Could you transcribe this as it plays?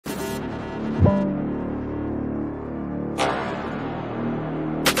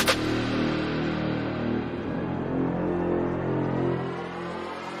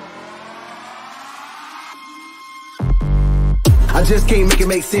I just can't make it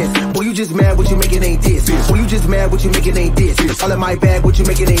make sense. Boy, you just mad what you make it ain't this. Boy, you just mad what you make it ain't this. All in my bag, what you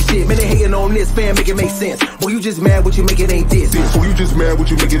make it ain't shit. Man, they hating on this, fam, make it make sense. Boy, you just mad what you make it ain't this. Boy, you just mad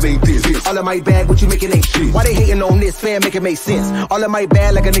what you make it ain't this. All in my bag, what you make it ain't shit. Why they hating on this, fam, make it make sense. All in my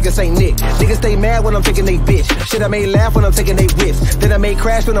bag like a nigga say Nick. Niggas stay mad when I'm taking they bitch. Shit, I made laugh when I'm taking they whips. Then I made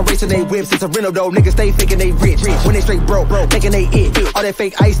crash when I'm racing they whips. It's a rental though, niggas stay faking they rich. When they straight broke, thinking they it. All that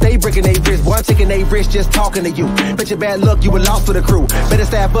fake ice, stay breaking they wrist. Boy, I'm taking they wrist just talking to you. Bet your bad luck, you were lost for the crew. Better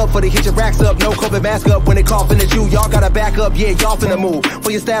staff up for the hit your racks up. No COVID mask up when they coughing at you. Y'all gotta back up, yeah, y'all finna move.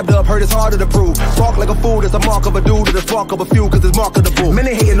 When you stabbed up, hurt it's harder to prove. Walk like a fool, that's a mark of a dude. Or the spark of a few, cause it's mark of the bull. Man,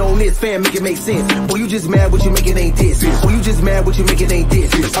 they hating on this, fam, make it make sense. Boy, you just mad what you make it ain't this. Boy, you just mad what you make it ain't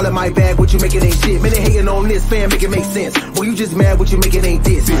this. All in my bag, what you make it ain't shit. Man, they hating on this, fam, make it make sense. Boy, you just mad what you make it ain't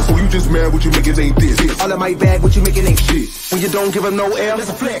this. Boy, you just mad what you make it ain't this. All in my bag, what you make it ain't shit. When you don't give them no air, that's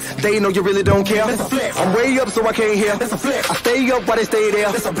a flex. They know you really don't care, that's a flex. I'm way up so I can't hear, that's a flex. I stay up while they stay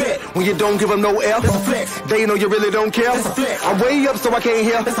there, that's a bet. When you don't give them no air, that's a flex. They know you really don't care, that's a flex. I'm way up so I can't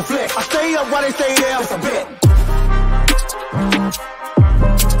hear, that's a flex. I stay up while they stay there, that's a bet.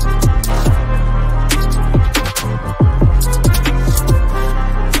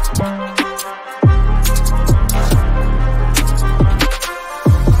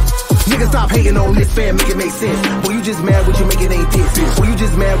 Stop hating on this, fam, make it make sense. Boy, you just mad what you make it ain't this. Boy, you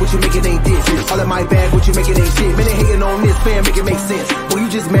just mad what you make it ain't this. All in my bag, what you make it ain't shit. Man, they hating on this, fam, make it make sense. Boy, you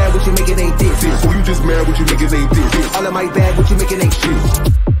just mad what you make it ain't this. Boy, you just mad what you make it ain't this. All in my bag, what you make it ain't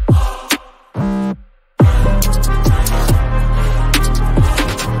shit.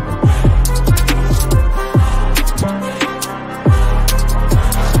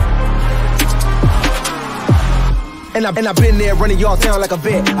 And I've been there running y'all down like a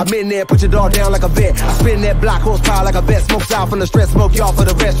vet. I've been there, put your dog down like a vet. I spin that block, horsepower like a vet. Smokes out from the stress, smoke y'all for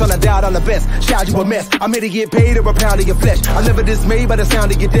the rest. Tryna die on the best, shout you a mess. I'm here to get paid or a pound of your flesh. I'm never dismayed by the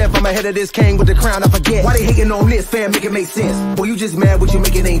sound of your death. I'm ahead of this king with the crown, I forget. Why they hating on this, fam, make it make sense. Boy, you just mad what you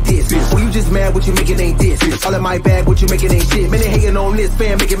make it ain't this. Boy, you just mad what you make it ain't this. All in my bag, what you make it ain't shit. Man, they hating on this,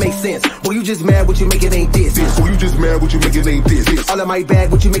 fam, make it make sense. Boy, you just mad what you make it ain't this. Boy, you just mad what you make it ain't this. All in my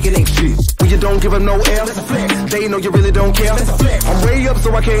bag, what you make it ain't shit. When you don't give them no air, that's a flex. They know you really don't care. That's a flex. I'm way up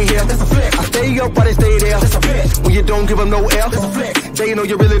so I can't hear, that's a flex. I stay up while they stay there, that's a flex. When you don't give them no air, that's a flex. They know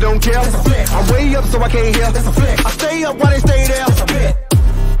you really don't care, that's a flex. I'm way up so I can't hear, that's a flex. I stay up while they stay there, that's a flex.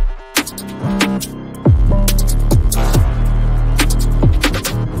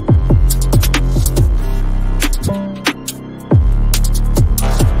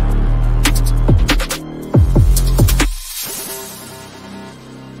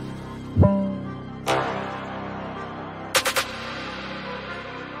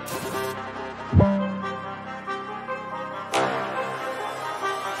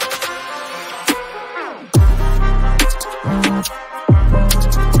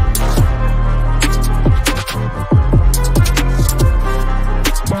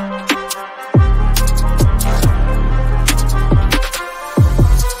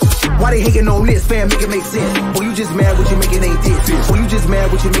 Why they hating on this, fam, make it make sense. Boy, you just mad what you make it ain't this. Boy, you just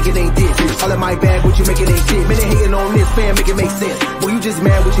mad what you make it ain't this. All in my bag, what you make it ain't shit. Man, they hating on this, fam, make it make sense. Boy, you just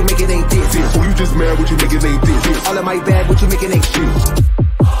mad what you make it ain't this. Boy, you just mad what you make it ain't this. All in my bag, what you make it ain't shit.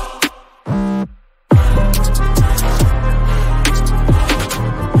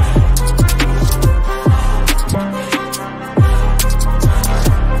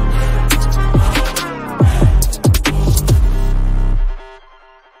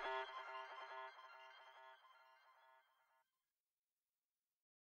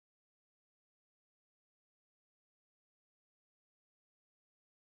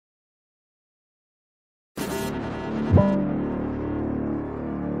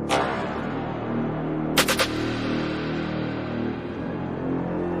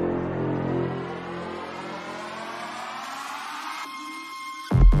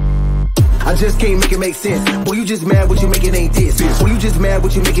 I just can't make it make sense. Boy, you just mad what you make it ain't this. Boy, you just mad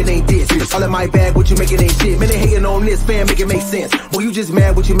what you make it ain't this. All in my bag, what you make it ain't shit. Man, they hating on this, fam, make it make sense. Boy, you just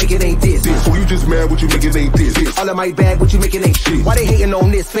mad what you make it ain't this. Boy, you just mad what you make it ain't this. All in my bag, what you make it ain't shit. Why they hating on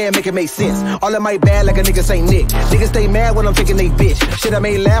this, fam, make it make sense. All in my bag like a nigga say Nick. Niggas stay mad when I'm taking they bitch. Shit, I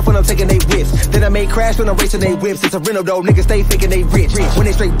made laugh when I'm taking they whips. Then I made crash when I'm racing they whips. It's a rental though, niggas stay faking they rich. When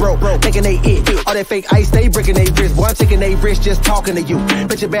they straight broke, thinking they it. All that fake ice, stay breaking they wrist. Boy, I'm taking they wrist just talking to you.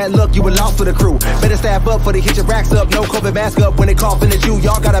 Bet your bad luck, you were lost for the crew. Better staff up for they hit your racks up. No COVID mask up when they coughing at you.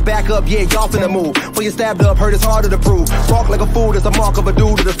 Y'all gotta back up, yeah, y'all finna move. For you stabbed up, hurt it's harder to prove. Walk like a fool, that's a mark of a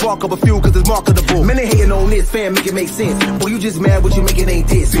dude, or the spark of a few, cause it's marketable. Man, they hating on this, fam, make it make sense. Boy, you just mad what you making ain't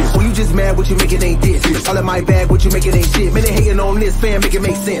this. Boy, you just mad what you making ain't this. All in my bag, what you making ain't shit. Man, they hating on this, fam, make it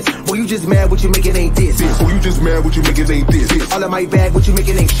make sense. Boy, you just mad what you making ain't this. Boy, you just mad what you making ain't this. All in my bag, what you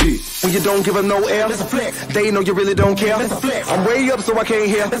making ain't shit. When you don't give them no L, that's a flex. They know you really don't care, that's a flex. I'm way up so I can't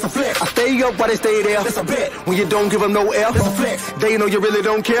hear, that's a flex. I stay up while they stay there, that's a bet. When you don't give them no L, that's a flex. They know you really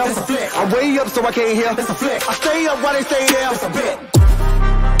don't care, that's a flex. I'm way up so I can't hear, that's a flex. I stay up while they stay there, that's a bet.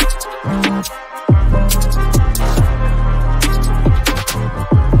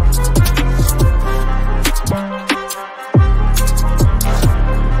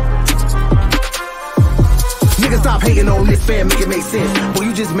 Stop hating on this, fam, make it make sense. Boy,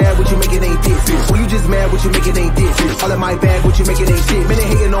 you just mad what you making ain't this. Boy, you just mad what you making ain't this. All in my bag, what you making ain't shit. Man, they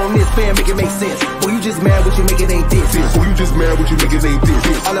hating on this, fam, make it make sense. Boy, you just mad what you making ain't this. Boy, you just mad what you making ain't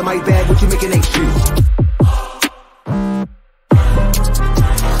this. All in my bag, what you making ain't shit.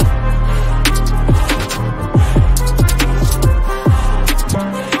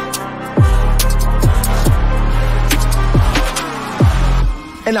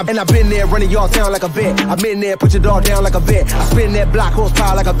 And I've been there running y'all town like a vet. I've been there, put your dog down like a vet. I spin that block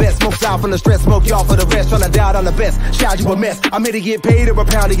horsepower like a vet. Smokes out from the stress, smoke y'all for the rest. Tryna die on the best, shout you a mess. I'm here to get paid or a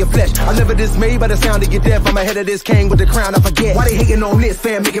pound of your flesh. I'm never dismayed by the sound of your death. I'm ahead of this king with the crown, I forget. Why they hating on this,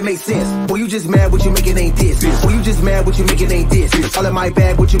 fam, make it make sense. Boy, you just mad what you making ain't this. Boy, you just mad what you making ain't this. All in my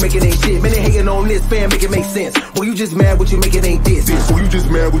bag, what you making ain't shit. Man, they hating on this, fam, make it make sense. Boy, you just mad what you making ain't this. Boy, you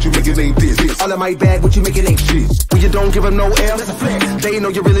just mad what you making ain't this. All in my bag, what you making ain't shit. When you don't give them no L, that's a flex. They know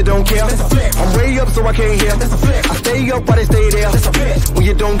you really don't care. I'm way up so I can't hear. I stay up while they stay there. When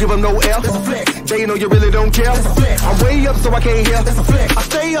you don't give them no L, they know you really don't care. I'm way up so I can't hear. I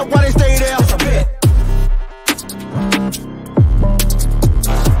stay up while they stay there.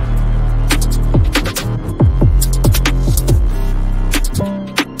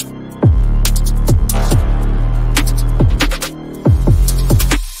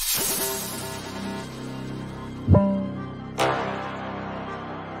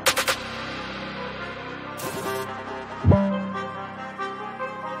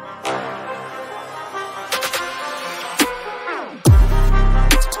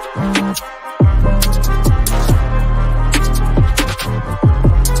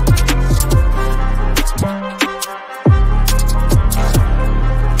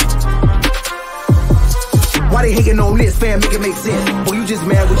 Why they hating on this, fam, make it make sense. Boy, you just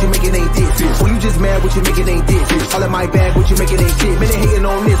mad what you making ain't this. Boy, you just mad what you making ain't this. All in my bag, what you making ain't shit. Man, they hating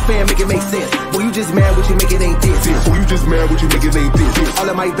on this, fam, make it make sense. Boy, you just mad what you making ain't this. Boy, you just mad what you making ain't this. All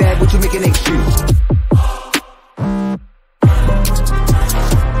in my bag, what you making ain't shit.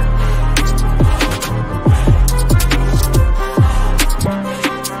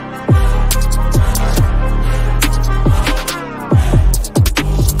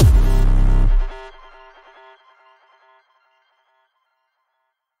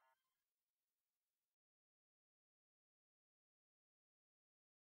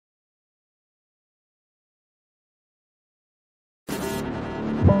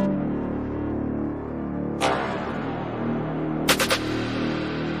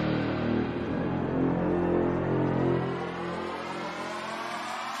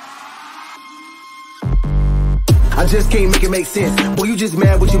 I just can't make it make sense. Boy, you just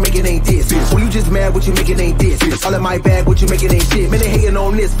mad what you making ain't this. Boy, you just mad what you making ain't this. All in my bag, what you making ain't shit. Man, they hating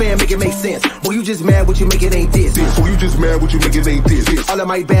on this, fam, make it make sense. Boy, you just mad what you making ain't this. Boy, you just mad what you making ain't this. All in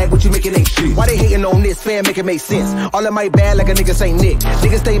my bag, what you making ain't shit. Why they hating on this, fam, make it make sense. All in my bag like a nigga say Nick.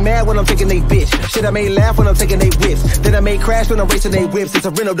 Niggas stay mad when I'm taking they bitch. Shit, I made laugh when I'm taking they whips. Then I made crash when I'm racing they whips. It's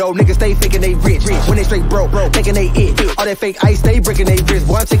a rental though, niggas stay thinking they rich. When they straight broke, thinking they it. All that fake ice, stay breaking they wrist.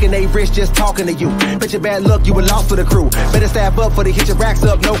 Boy, I'm taking they wrist just talking to you. Bet your bad luck, you were lost for the crew. Better staff up for they hit your racks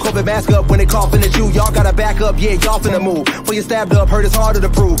up. No COVID mask up when they coughing at you. Y'all gotta back up, yeah, y'all finna move. For you stabbed up, hurt it's harder to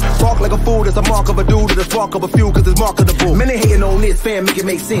prove. Walk like a fool, that's a mark of a dude, or the spark of a few, cause it's marketable. Man, they hating on this, fam, make it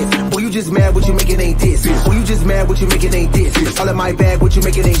make sense. Boy, you just mad what you making ain't this. Boy, you just mad what you making ain't this. All in my bag, what you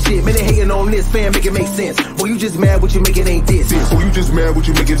making ain't shit. Man, they hating on this, fam, make it make sense. Boy, you just mad what you making ain't this. Boy, you just mad what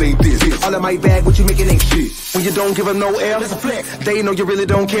you making ain't this. All in my bag, what you making ain't shit. When you don't give them no L, that's a flex. They know you really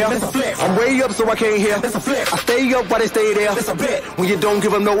don't care, that's a flex. I'm way up so I can't hear, that's a flex. I stay up while they stay there, that's a bet. When you don't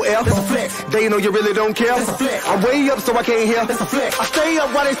give them no L, that's a flex. They know you really don't care, that's a flex. I'm way up so I can't hear, that's a flex. I stay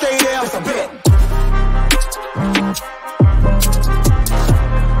up while they stay there, that's a bet.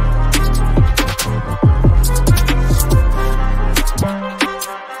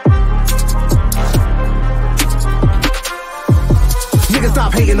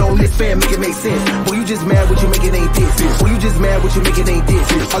 Stop hating on this fam, make it make sense. Boy, you just mad what you make it ain't this. Boy, you just mad what you make it ain't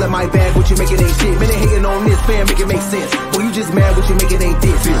this. All in my bag, what you make it ain't shit. Man, they hating on this fam, make it make sense. Boy, you just mad what you make it ain't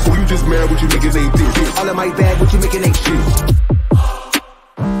this. Boy, you just mad what you make it ain't this. All in my bag, what you make it ain't shit.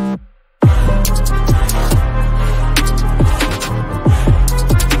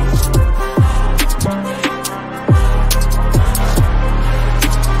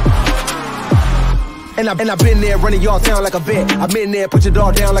 And I've been there running y'all town like a vet. I've been there, put your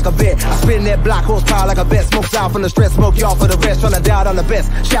dog down like a vet. I spin that block horsepower like a vet. Smoke out from the stress, smoke y'all for the rest. Tryna die on the best,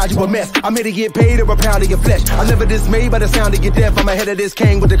 shout you a mess. I'm here to get paid or a pound of your flesh. I'm never dismayed by the sound of your death. I'm ahead of this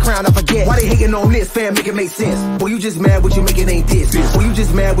king with the crown, I forget. Why they hating on this, fam, make it make sense. Boy, you just mad what you make it ain't this. Boy, you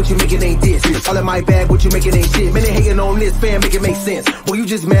just mad what you make it ain't this. All in my bag, what you make it ain't shit. Man, they hating on this, fam, make it make sense. Boy, you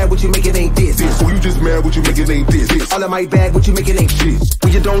just mad what you make it ain't this. Boy, you just mad what you make it ain't this. All in my bag, what you make it ain't shit.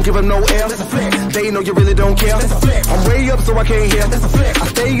 When you don't give them no L, that's a flex. They know you really don't care. I'm way up so I can't hear. I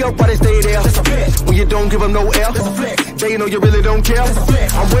stay up while they stay there. When you don't give them no L, they know you really don't care.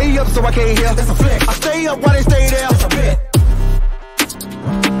 I'm way up so I can't hear. I stay up while they stay there.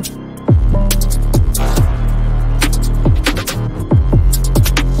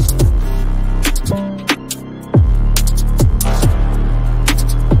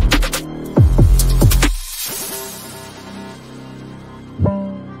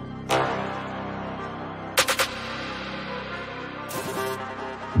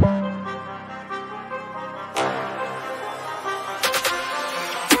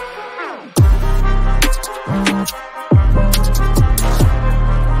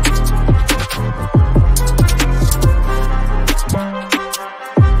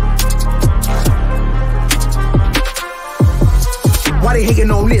 Why they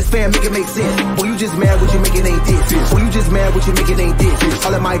hating on this, fam, make it make sense. Boy, you just mad what you make it ain't this. Boy, you just mad what you make it ain't this.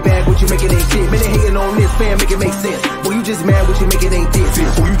 All in my bag, what you make it ain't shit. Man, they hating on this, fam, make it make sense. Boy, you just mad what you make it ain't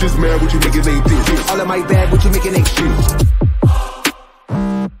this. Boy, you just mad what you make it ain't this. All in my bag, what you make it ain't shit.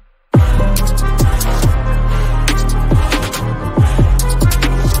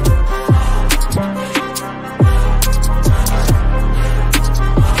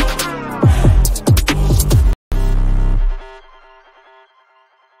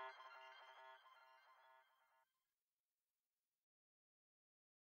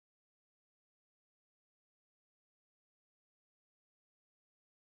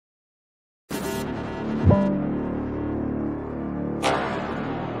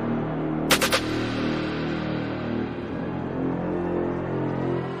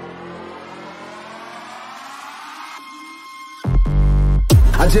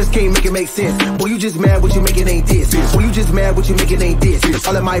 I just can't make it make sense. Boy, you just mad what you make it ain't this. Boy, you just mad what you make it ain't this.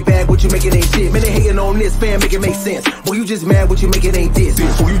 All in my bag, what you make it ain't shit. Man, they hating on this, fam, make it make sense. Boy, you just mad what you make it ain't this.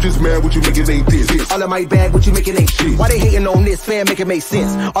 Boy, you just mad what you make it ain't this. All in my bag, what you make it ain't shit. Why they hating on this, fam, make it make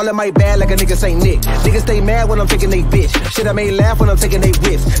sense. All in my bag like a nigga Saint Nick. Niggas stay mad when I'm taking they bitch. Shit, I made laugh when I'm taking they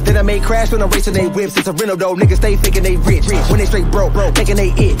whips. Then I made crash when I'm racing they whips. It's a rental though, niggas stay thinking they rich. When they straight broke, thinking they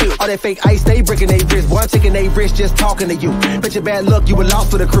it. All that fake ice, they breaking they wrist. Boy, I'm taking they wrist just talking to you. Bet your bad luck, you were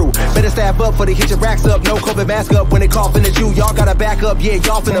lost for the crew. Better stab up for they hit your racks up. No COVID mask up when they coughing at you. Y'all gotta back up, yeah,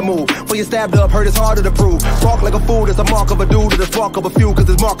 y'all finna move. For you stabbed up, hurt it's harder to prove. Walk like a fool, that's a mark of a dude. Or the spark of a few, cause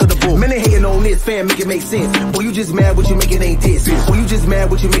it's marketable. Man, they hating on this, fam, make it make sense. Boy, you just mad what you make it ain't this. Boy, you just mad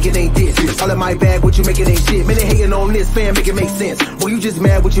what you make it ain't this. All in my bag, what you make it ain't shit. Man, they hating on this, fam, make it make sense. Boy, you just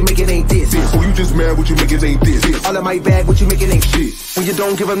mad what you make it ain't this. Boy, you just mad what you make it ain't this. All in my bag, what you make it ain't shit. When you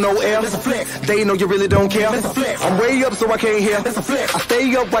don't give them no L, that's a flex. They know you really don't care. That's a flex. I'm way up so I can't hear. That's a flex. I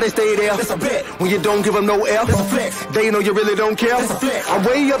stay up while they stay there. That's a bet. When you don't give them no L, that's a flex. They know you really don't care. That's a flex. I'm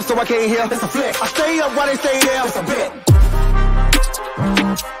way up so I can't hear. That's a flex. I stay up while they stay there. That's a bet.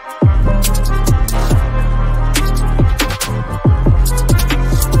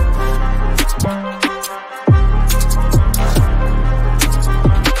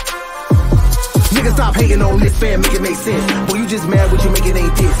 Niggas stop hating on this, fam, make it make sense. Boy, you just mad what you make it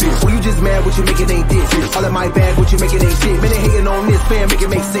ain't this. Boy, you just mad what you make it ain't this. All in my bag, what you make it ain't shit. Man, they hating on this, fam, make it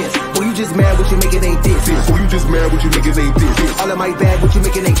make sense. Boy, you just mad what you make it ain't this. Boy, you just mad what you make it ain't this. All in my bag, what you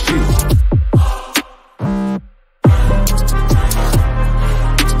make it ain't shit.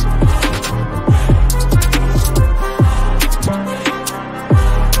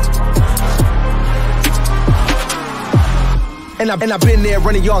 And I've been there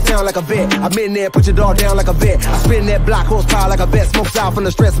running y'all town like a vet. I've been there, put your dog down like a vet. I spin that block horsepower like a vet. Smokes out from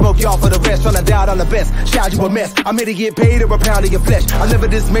the stress, smoke y'all for the rest. Tryna doubt on the best, shout you a mess. I'm here to get paid or a pound of your flesh. I'm never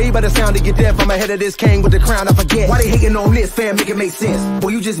dismayed by the sound of your death. I'm ahead of this king with the crown, I forget. Why they hating on this, fam, make it make sense. Boy,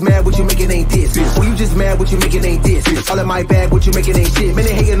 you just mad what you make it ain't this. Boy, you just mad what you make it ain't this. All in my bag, what you make it ain't shit. Man,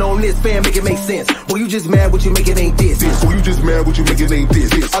 they hating on this, fam, make it make sense. Boy, you just mad what you make it ain't this. Boy, you just mad what you make it ain't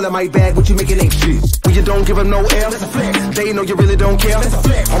this. All in my bag, what you make it ain't shit. When you don't give them no L, that's a flex. They know you really don't care, that's a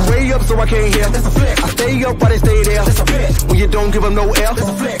flex. I'm way up so I can't hear, that's a flex. I stay up while they stay there, that's a flex. When you don't give them no L, that's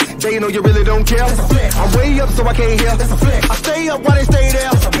a flex. They know you really don't care, that's a flex. I'm way up so I can't hear, that's a flex. I stay up while they stay there,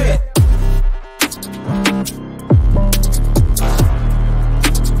 that's a flex.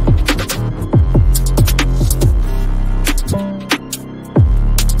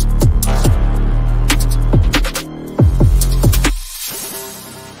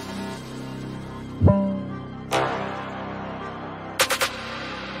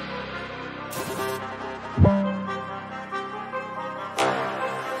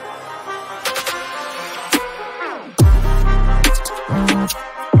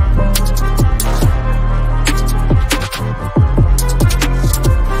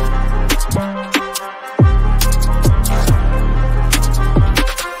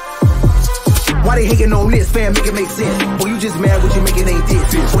 Why they hating on this, fam, make it make sense. Boy, you just mad what you make it ain't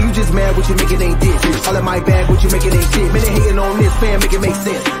this. Boy, you just mad what you make it ain't this. All in my bag, what you make it ain't shit. Man, they hating on this, fam, make it make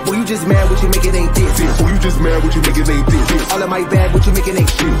sense. Boy, you just mad what you make it ain't this. Boy, you just mad what you make it ain't this. All in my bag, what you make it ain't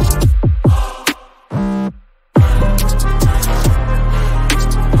shit.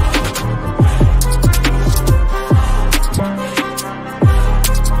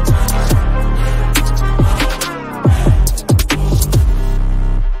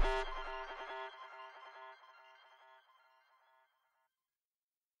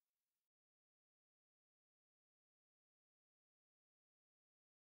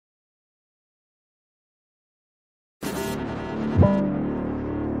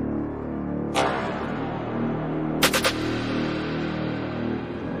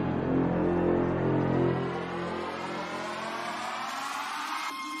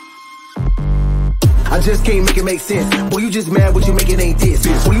 I just can't make it make sense. Boy, you just mad what you make it ain't this.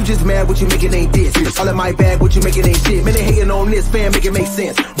 Boy, you just mad what you make it ain't this. All in my bag, what you make it ain't shit. Man, they hating on this, fam, make it make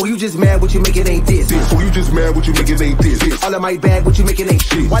sense. Boy, you just mad what you make it ain't this. Boy, you just mad what you make it ain't this. All in my bag, what you make it ain't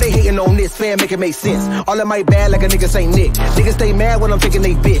shit. Why they hating on this, fam, make it make sense. All in my bag like a nigga Saint Nick. Niggas stay mad when I'm taking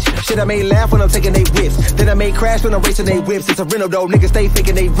they bitch. Shit, I may laugh when I'm taking they whips. Then I may crash when I'm racing they whips. It's a rental though, niggas stay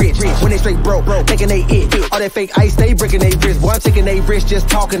thinking they rich. When they straight broke, thinking they it. All that fake ice, they breaking they wrist. Boy, I'm taking they wrist just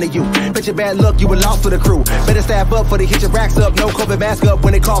talking to you. Bet your bad luck, you were lost for the crew. Better stab up for they hit your racks up. No COVID mask up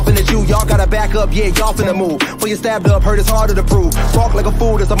when they coughing at you. Y'all gotta back up, yeah, y'all finna move. For you stabbed up, hurt it's harder to prove. Walk like a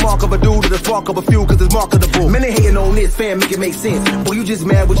fool, that's a mark of a dude. Or the spark of a few, cause it's mark of the bull. Man, they hating on this, fam, make it make sense. Boy, you just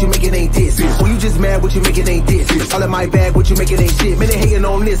mad what you make it ain't this. Boy, you just mad what you make it ain't this. All in my bag, what you make it ain't shit. Man, they hating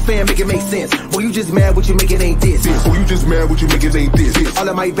on this, fam, make it make sense. Boy, you just mad what you make it ain't this. Boy, you just mad what you make it ain't this. All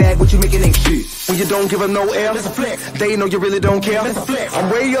in my bag, what you make it ain't shit. When you don't give them no L, that's a flex. They know you really don't care, that's a flex. I'm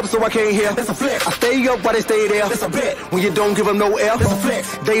way up so I can't hear, that's a flex. I stay up while they stay there, that's a bet. When you don't give them no L, that's a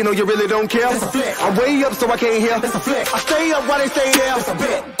flex. They know you really don't care, that's a flex. I'm way up so I can't hear, that's a flex. I stay up while they stay there, that's a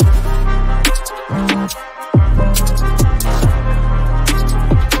bet.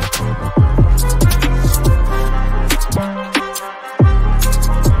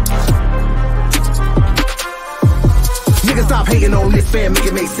 Stop hating on this, fam, make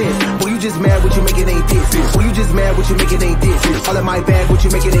it make sense. Boy, you just mad what you make it ain't this. Boy, you just mad what you make it ain't this. All in my bag, what you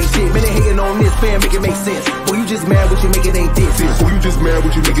make it ain't shit. Man, they hating on this, fam, make it make sense. Boy, you just mad what you make it ain't this. Boy, you just mad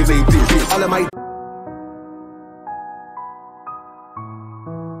what you make it ain't this. All in my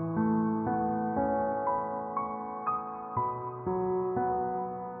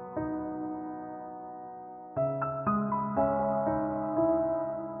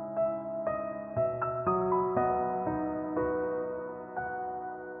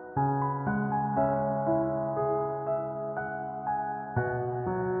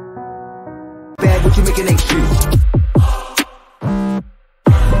what you make it ain't shit.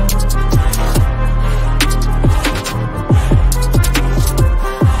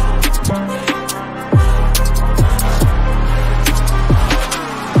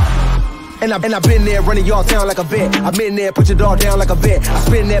 And And I've been there running y'all town like a vet. I've been there, put your dog down like a vet. I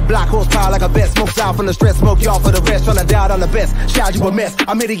spin that block horsepower like a vet. Smokes out from the stress, smoke y'all for the rest. Tryna die on the best, shout you a mess.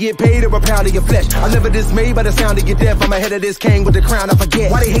 I'm here to get paid or a pound of your flesh. I'm never dismayed by the sound of your death. I'm ahead of this king with the crown, I forget.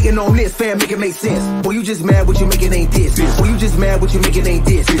 Why they hating on this, fam, make it make sense. Boy, you just mad what you make it ain't this. Boy, you just mad what you make it ain't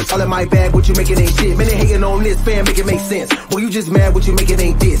this. All in my bag, what you make it ain't shit. Man, they hating on this, fam, make it make sense. Boy, you just mad what you make it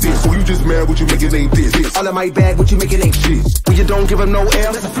ain't this. Boy, you just mad what you make it ain't this. All in my bag, what you make it ain't shit. When you don't give them no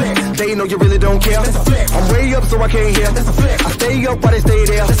L, that's a flex. They know you really don't care, that's a flex. I'm way up so I can't hear, that's a flex. I stay up while they stay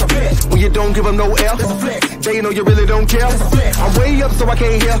there, that's a flex. When you don't give them no L, that's a flex. They know you really don't care, that's a flex. I'm way up so I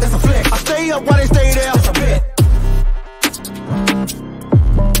can't hear, that's a flex. I stay up while they stay there, that's a flex.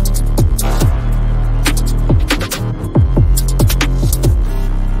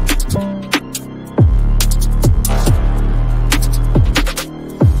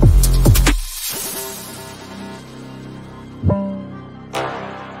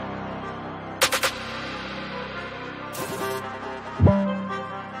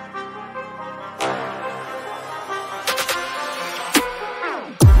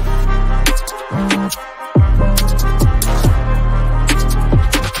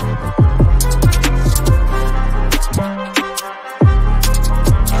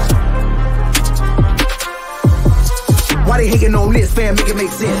 Hating on this, fam, make it make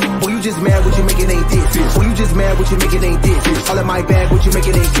sense. Boy, you just mad what you make it ain't this. Boy, you just mad what you make it ain't this. All in my bag, what you make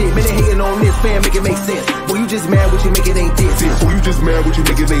it ain't shit. Man, they hating on this, fam, make it make sense. Boy, you just mad what you make it ain't this. Boy, you just mad what you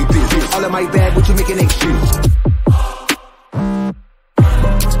make it ain't this. All in my bag, what you make it ain't shit.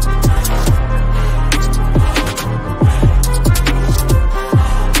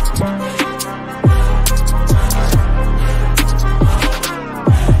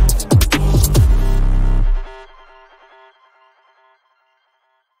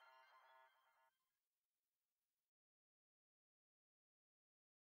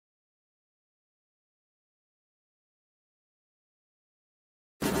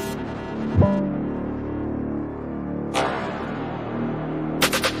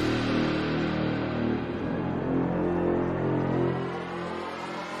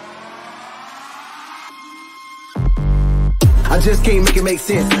 I just can't make it make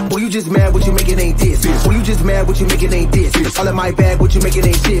sense. Boy, you just mad what you make it ain't this. Boy, you just mad what you make it ain't this. All in my bag, what you make it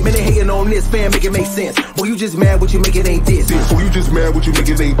ain't shit. Man, they hating on this, fam, make it make sense. Boy, you just mad what you make it ain't this. Boy, you just mad what you make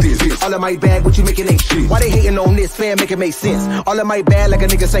it ain't this. All in my bag, what you make it ain't shit. Why they hating on this, fam, make it make sense. All in my bag like a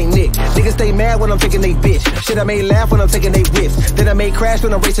nigga Saint Nick. Niggas stay mad when I'm taking they bitch. Shit, I made laugh when I'm taking they whips. Then I made crash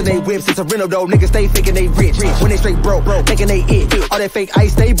when I'm racing they whips. It's a rental though, niggas stay thinking they rich. When they straight broke, thinking they it. All that fake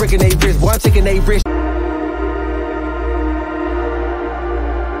ice, they breaking they wrist. Boy, I'm taking they wrist.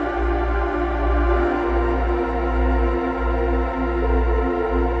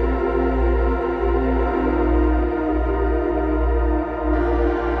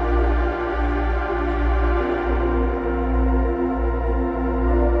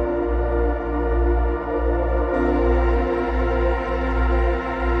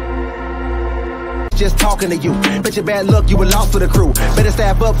 Just talking to you. Bet your bad luck, you were lost for the crew. Better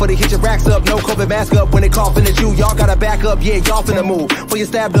staff up for they hit your racks up. No COVID mask up when they coughing at you. Y'all gotta back up, yeah, y'all finna move. For you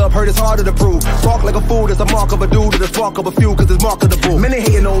stabbed up, hurt it's harder to prove. Walk like a fool, that's a mark of a dude. Or the spark of a few, cause it's mark of the bull. Man, they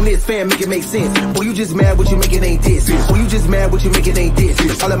hating on this, fam, make it make sense. Boy, you just mad what you make it ain't this. Boy, you just mad what you make it ain't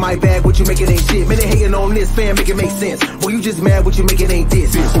this. All in my bag, what you make it ain't shit. Man, they hating on this, fam, make it make sense. Boy, you just mad what you make it ain't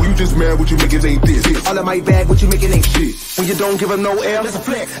this. Boy, you just mad what you make it ain't this. All in my bag, what you make it ain't shit. When you don't give them no L, that's a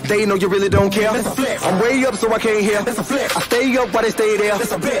flex. They know you really don't care, that's a flex. I'm way up so I can't hear, that's a flex. I stay up while they stay there,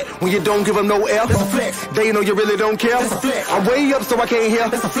 that's a bet. When you don't give them no L, that's a flex. They know you really don't care, that's a flex. I'm way up so I can't hear,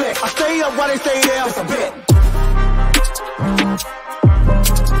 that's a flex. I stay up while they stay there, that's a bet.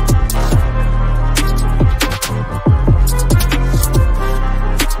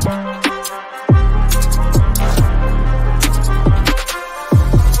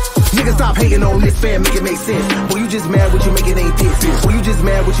 Stop hating on this, fam, make it make sense. Boy, you just mad what you make it ain't this. Boy, you just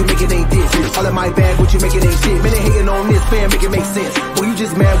mad what you make it ain't this. All in my bag, what you make it ain't shit. Man, they hating on this, fam, make it make sense. Boy, you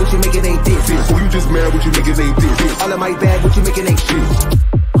just mad what you make it ain't this. Boy, you just mad what you make it ain't this. All in my bag, what you make it ain't shit.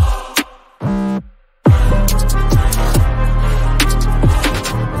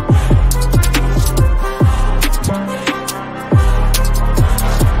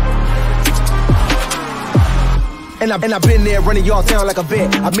 And And I've been there running y'all town like a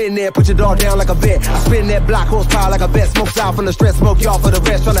vet. I've been there, put your dog down like a vet. I spin that block horsepower like a vet. Smokes out from the stress, smoke y'all for the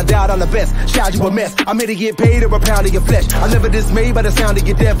rest. Tryna die on the best, shout you a mess. I'm here to get paid or a pound of your flesh. I'm never dismayed by the sound of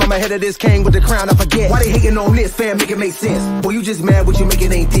your death. I'm ahead of this king with the crown, I forget. Why they hating on this, fam, make it make sense. Boy, you just mad what you make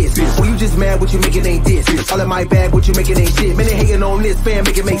it ain't this. Boy, you just mad what you make it ain't this. All in my bag, what you make it ain't shit. Man, they hating on this, fam,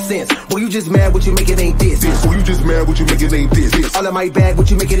 make it make sense. Boy, you just mad what you make it ain't this. Boy, you just mad what you make it ain't this. All in my bag,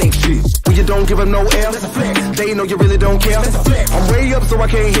 what you make it ain't shit. When you don't give them no L, that's a flex. They know you really don't care, that's a flex. I'm way up so I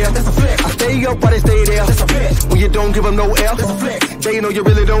can't hear, that's a flex. I stay up while they stay there, that's a flex. When you don't give them no L, that's a flex. They know you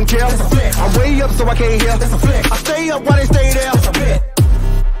really don't care, that's a flex. I'm way up so I can't hear, that's a flex. I stay up while they stay there, that's a flex.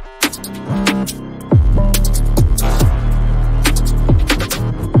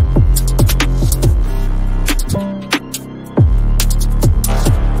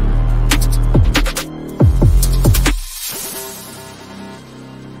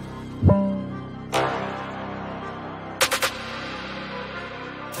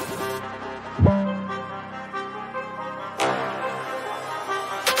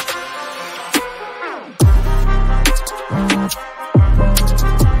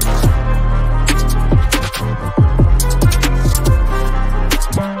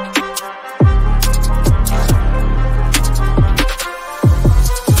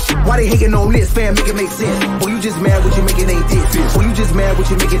 Why they hating on this, fam, make it make sense. Boy, you just mad what you make it ain't this. Boy, you just mad what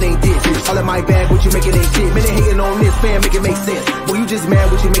you make it ain't this. All in my bag, what you make it ain't shit. Man, they hating on this, fam, make it make sense. Boy, you just mad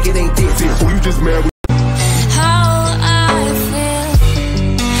what you make it ain't this. Boy, you just mad what how I feel.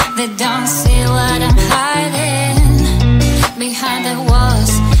 They don't see what I'm hiding behind the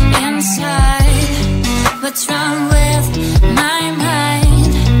walls inside. What's wrong with my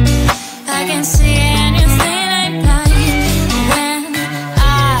mind? I can see anything I blind. When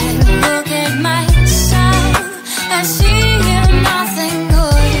I look at myself, I see nothing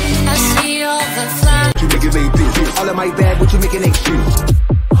good. I see all the flaws. you make it ain't this. All in my bag, what you make it ain't shit.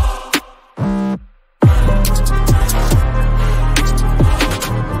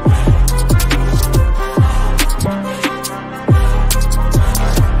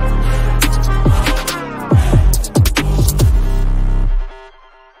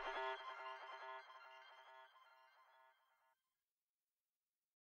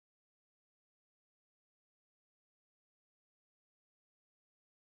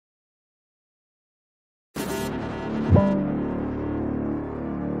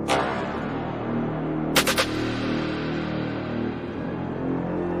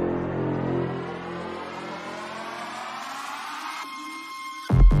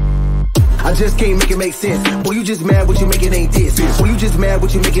 I just can't make it make sense. Boy, you just mad what you make it ain't this. Boy, you just mad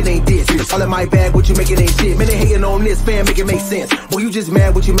what you make it ain't this. All in my bag, what you make it ain't shit. Man, they hating on this, fam, make it make sense. Boy, you just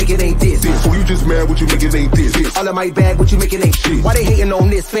mad what you make it ain't this. Boy, you just mad what you make it ain't this. All in my bag, what you make it ain't shit. Why they hating on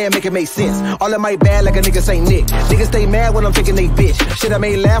this, fam, make it make sense. All in my bag like a nigga Saint Nick. Niggas stay mad when I'm taking they bitch. Shit, I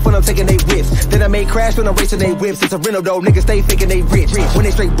made laugh when I'm taking they whips. Then I made crash when I'm racing they whips. It's a rental though, niggas stay faking they rich. When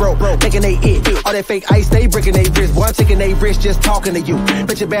they straight broke, thinking they it. All that fake ice, they breaking they wrist. Boy, I'm taking they wrist just talking to you.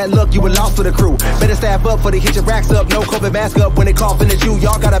 Bet your bad luck, you were lost for the crew. Better staff up for the hit your racks up. No COVID mask up when they coughing at you.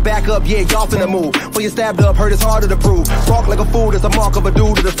 Y'all gotta back up, yeah, y'all finna move. When you stabbed up, hurt it's harder to prove. Walk like a fool, that's a mark of a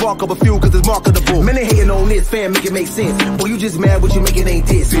dude. Or the spark of a few, cause it's mark of the bull. Man, they hating on this, fam, make it make sense. Boy, you just mad what you make it ain't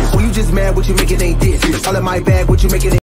this. Boy, you just mad what you make it ain't this. All in my bag, what you make it ain't